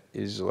that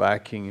is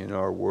lacking in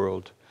our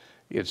world.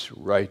 It's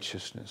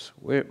righteousness.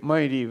 It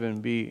might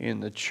even be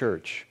in the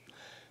church.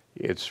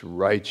 It's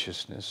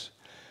righteousness.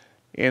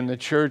 In the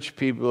church,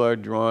 people are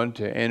drawn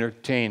to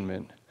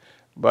entertainment,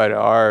 but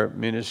our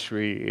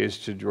ministry is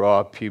to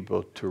draw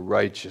people to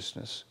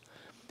righteousness.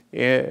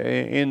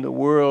 In the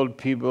world,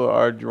 people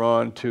are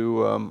drawn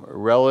to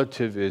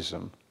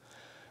relativism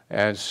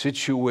and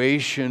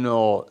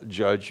situational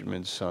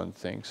judgments on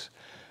things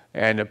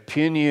and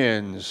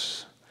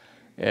opinions.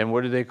 And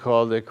what do they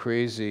call the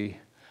crazy,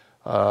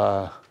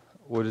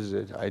 what is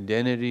it,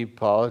 identity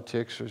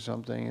politics or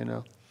something, you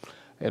know?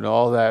 And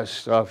all that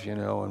stuff, you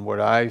know, and what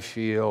I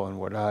feel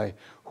and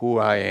who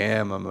I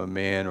am. I'm a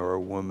man or a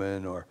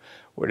woman or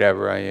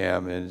whatever I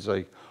am. And it's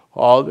like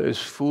all this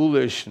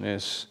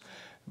foolishness,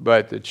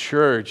 but the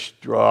church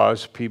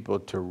draws people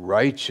to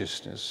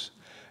righteousness.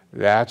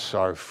 That's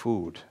our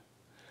food.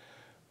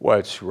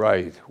 What's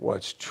right,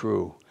 what's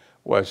true,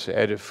 what's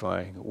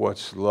edifying,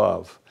 what's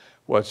love,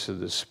 what's of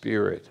the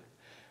Spirit,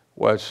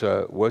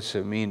 what's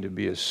it mean to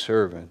be a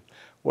servant,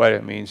 what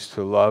it means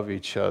to love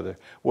each other,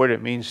 what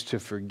it means to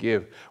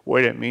forgive,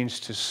 what it means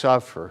to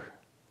suffer.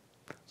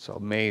 It's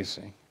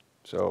amazing.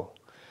 So,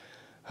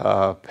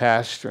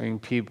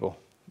 pastoring people.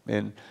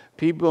 And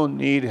people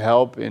need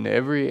help in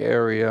every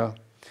area.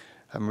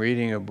 I'm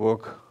reading a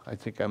book, I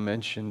think I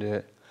mentioned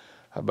it,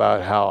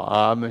 about how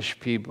Amish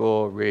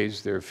people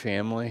raise their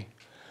family.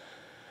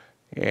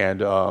 And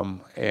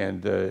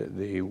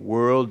the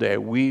world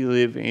that we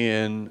live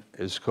in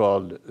is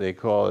they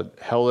call it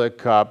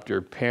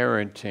helicopter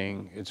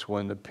parenting. It's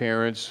when the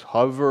parents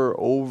hover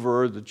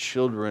over the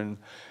children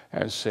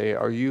and say,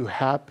 "Are you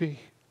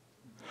happy?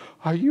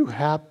 Are you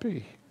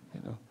happy?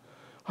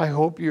 I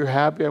hope you're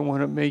happy. I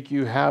want to make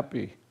you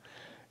happy."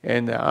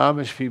 And the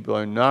Amish people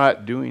are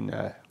not doing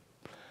that.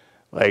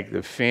 Like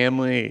the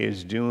family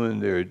is doing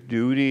their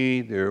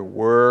duty, their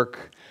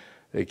work.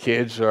 The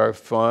kids are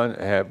fun,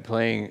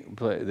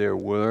 they're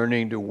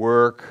learning to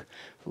work,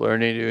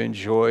 learning to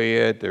enjoy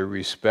it. They're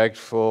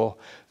respectful.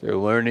 They're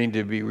learning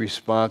to be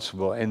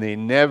responsible. And they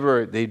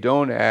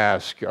don't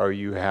ask, "Are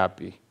you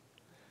happy?"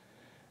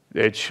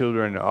 Their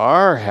children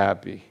are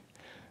happy.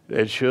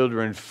 Their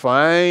children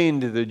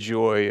find the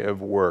joy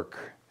of work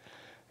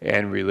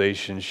and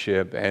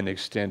relationship and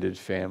extended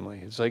family.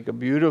 It's like a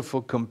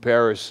beautiful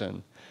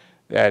comparison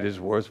that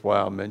is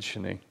worthwhile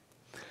mentioning.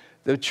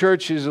 The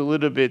church is a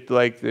little bit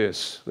like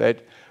this,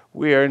 that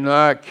we are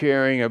not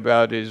caring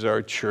about is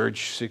our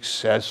church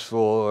successful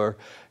or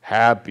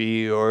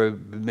happy or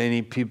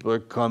many people are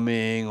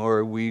coming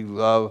or we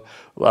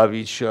love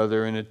each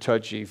other in a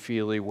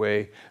touchy-feely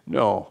way.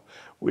 No,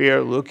 we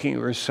are looking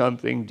for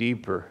something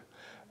deeper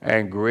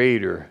and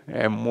greater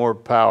and more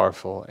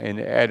powerful and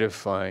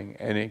edifying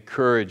and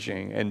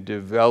encouraging and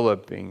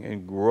developing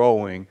and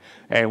growing,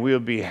 and we'll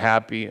be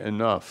happy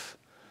enough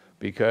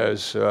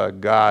because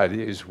God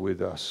is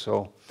with us.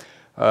 So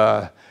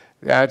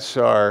that's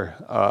our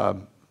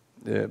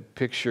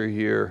picture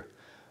here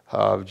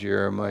of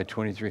Jeremiah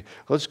 23.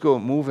 Let's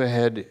move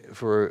ahead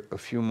for a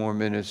few more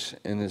minutes,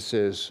 and it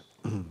says,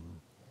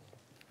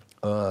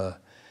 let's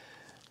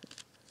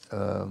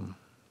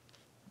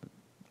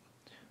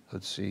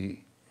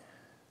see,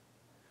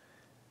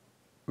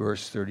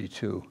 verse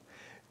 32.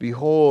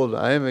 "Behold,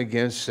 I am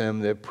against them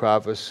that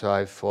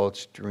prophesy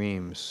false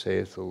dreams,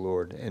 saith the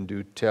Lord, and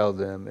do tell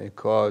them, and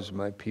cause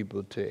my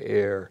people to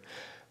err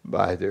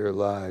by their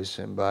lies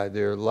and by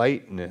their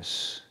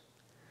lightness."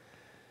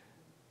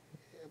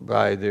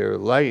 By their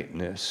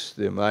lightness,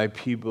 that my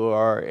people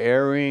are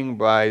erring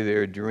by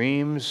their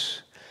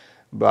dreams,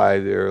 by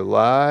their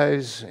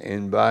lies,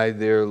 and by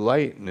their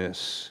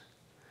lightness.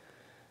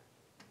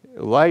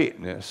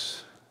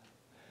 Lightness.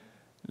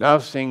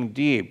 Nothing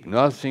deep,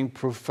 nothing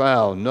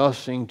profound,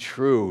 nothing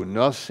true,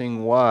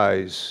 nothing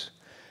wise,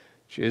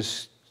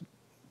 just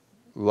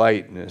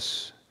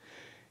lightness.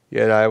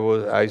 "Yet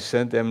I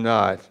sent them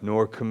not,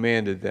 nor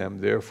commanded them,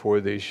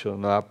 therefore they shall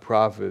not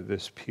profit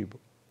this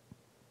people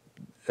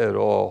at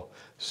all,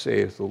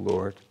 saith the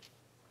Lord.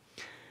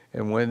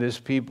 And when this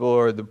people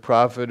or the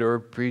prophet or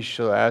priest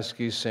shall ask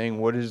you,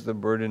 saying, What is the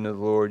burden of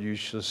the Lord? You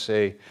shall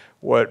say,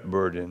 What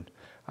burden?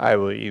 I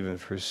will even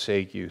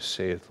forsake you,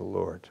 saith the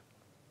Lord."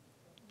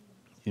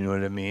 You know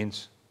what it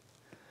means?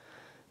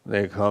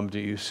 They come to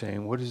you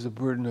saying, "What is the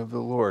burden of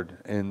the Lord?"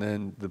 And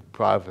then the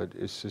prophet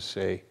is to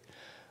say,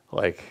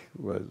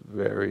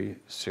 very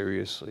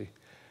seriously,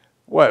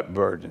 "What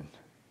burden?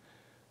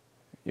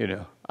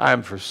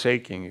 I'm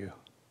forsaking you.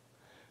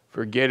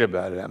 Forget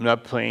about it. I'm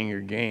not playing your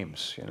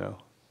games,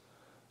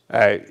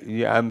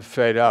 I'm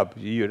fed up.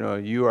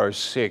 You are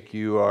sick.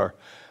 You're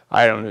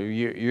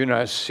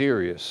not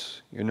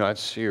serious. You're not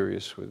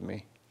serious with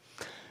me."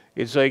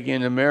 It's like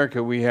in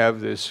America, we have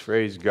this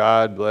phrase,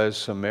 "God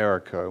bless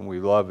America," and we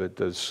love it,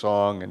 the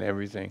song and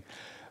everything.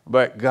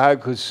 But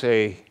God could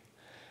say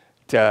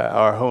to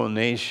our whole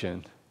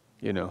nation,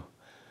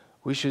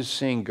 we should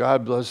sing,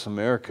 "God bless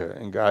America,"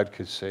 and God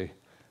could say,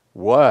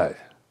 "What?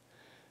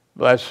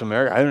 Bless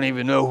America? I don't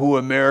even know who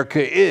America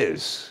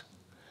is.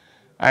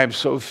 I'm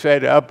so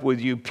fed up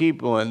with you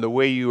people and the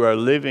way you are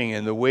living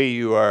and the way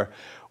you are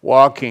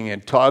walking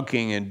and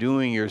talking and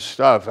doing your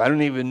stuff. I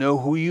don't even know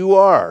who you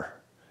are."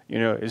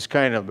 It's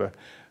kind of a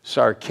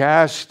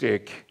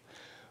sarcastic,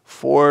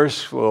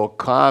 forceful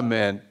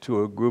comment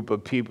to a group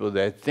of people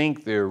that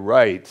think they're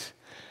right,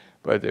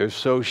 but they're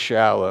so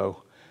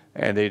shallow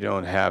and they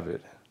don't have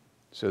it.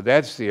 So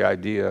that's the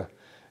idea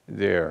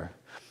there.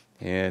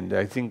 And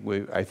I think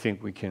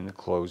we can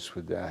close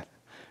with that.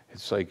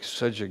 It's like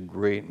such a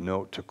great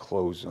note to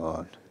close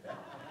on.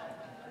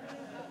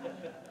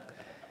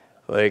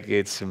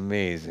 It's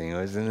amazing,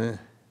 isn't it?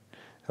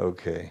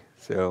 Okay,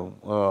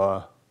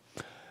 so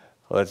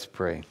let's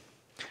pray.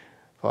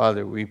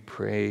 Father, we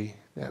pray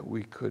that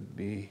we could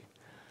be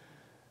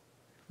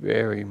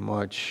very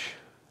much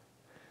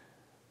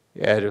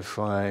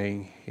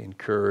edifying,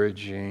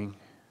 encouraging,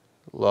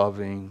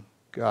 loving,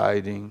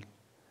 guiding,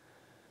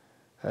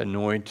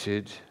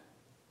 anointed,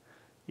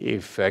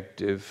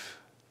 effective.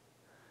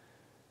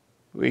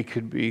 We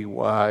could be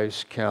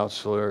wise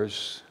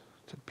counselors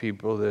to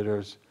people that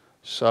are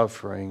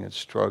suffering and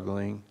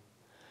struggling,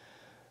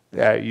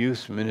 that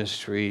youth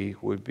ministry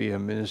would be a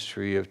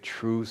ministry of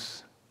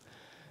truth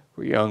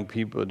for young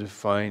people to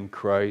find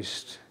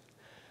Christ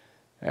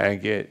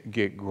and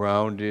get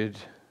grounded,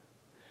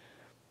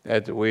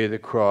 that the way of the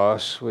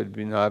cross would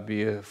not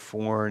be a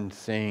foreign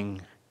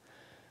thing,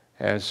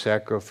 and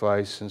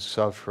sacrifice and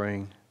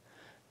suffering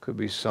could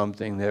be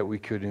something that we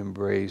could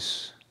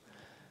embrace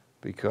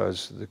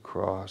because of the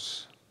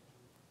cross.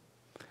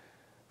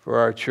 For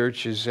our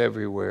churches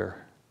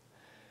everywhere,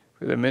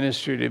 for the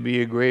ministry to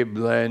be a great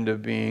blend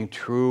of being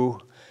true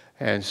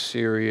and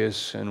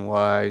serious and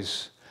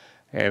wise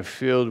and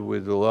filled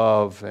with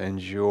love and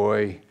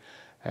joy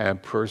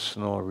and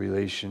personal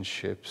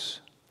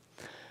relationships.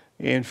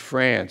 In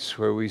France,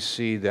 where we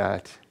see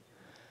that,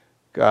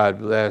 God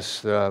bless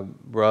the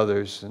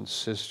brothers and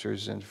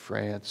sisters in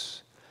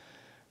France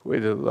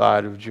with a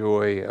lot of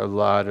joy, a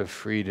lot of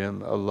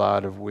freedom, a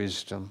lot of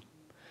wisdom.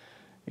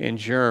 In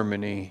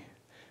Germany,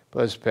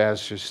 bless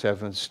Pastor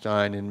Stefan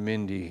Stein and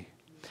Mindy.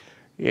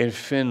 In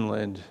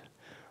Finland,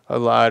 a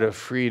lot of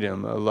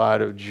freedom, a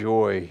lot of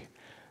joy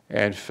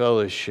and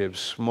fellowship,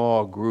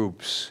 small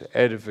groups,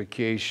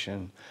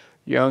 edification,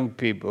 young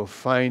people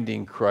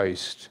finding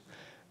Christ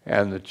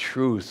and the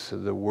truth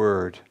of the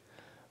Word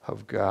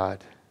of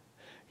God.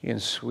 In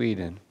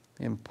Sweden,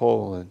 in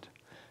Poland,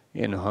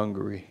 in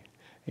Hungary,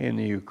 in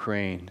the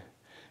Ukraine,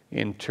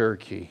 in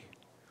Turkey,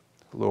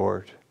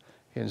 Lord,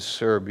 in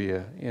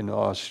Serbia, in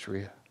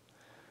Austria,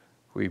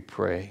 we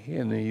pray.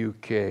 In the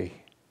UK,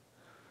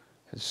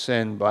 and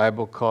send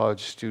Bible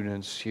college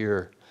students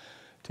here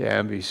to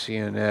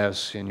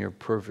MBCNS in your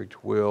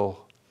perfect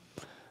will,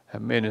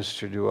 and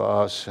minister to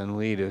us and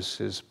lead us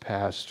as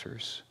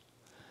pastors,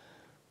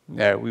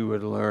 that we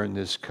would learn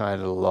this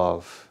kind of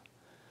love,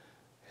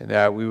 and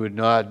that we would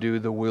not do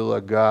the will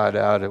of God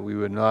out of, we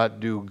would not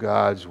do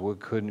God's will,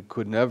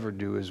 could never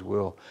do his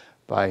will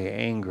by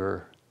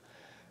anger,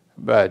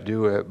 but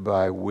do it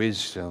by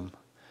wisdom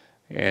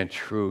and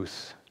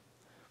truth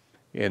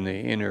in the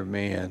inner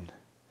man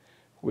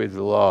with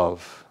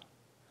love.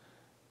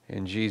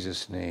 In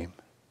Jesus' name,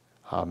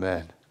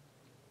 amen.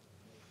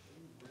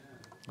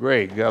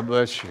 Great. God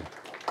bless you.